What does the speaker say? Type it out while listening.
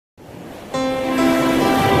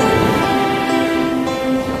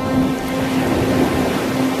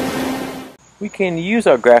can use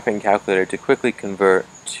our graphing calculator to quickly convert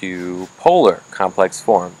to polar complex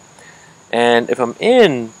form. And if I'm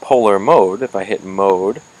in polar mode, if I hit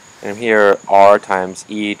mode, and here r times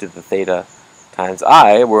e to the theta times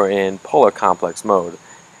I, we're in polar complex mode.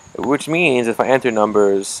 Which means if I enter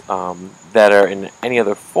numbers that are in any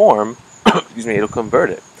other form, excuse me, it'll convert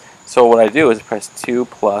it. So what I do is press 2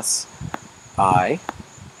 plus I,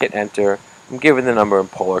 hit enter, I'm given the number in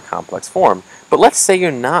polar complex form. But let's say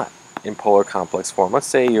you're not in polar complex form. Let's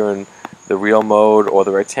say you're in the real mode or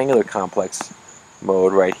the rectangular complex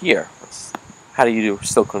mode right here. How do you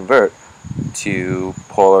still convert to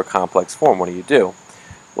polar complex form? What do you do?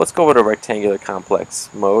 Let's go over to rectangular complex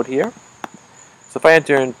mode here. So if I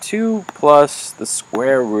enter in 2 plus the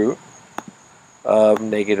square root of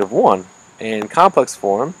 -1, in complex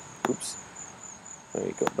form, oops, let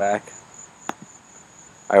me go back,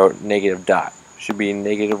 I wrote negative dot, should be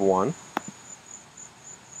 -1,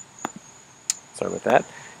 sorry about that.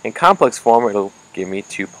 In complex form it'll give me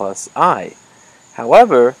 2 plus I.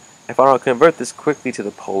 However, if I don't convert this quickly to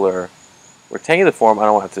the polar rectangular form, I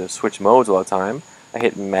don't have to switch modes all the time. I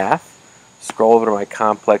hit math, scroll over to my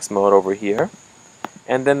complex mode over here,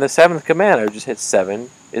 and then the 7th command, I just hit 7,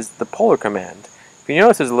 is the polar command. If you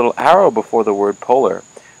notice there's a little arrow before the word polar,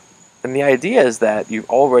 and the idea is that you've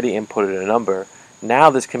already inputted a number. Now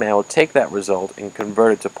this command will take that result and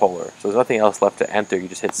convert it to polar. So there's nothing else left to enter, you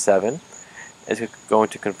just hit 7. It's going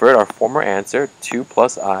to convert our former answer, 2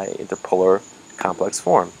 plus I, into polar complex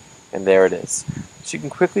form. And there it is. So you can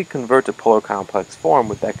quickly convert to polar complex form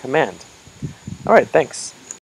with that command. Alright, thanks.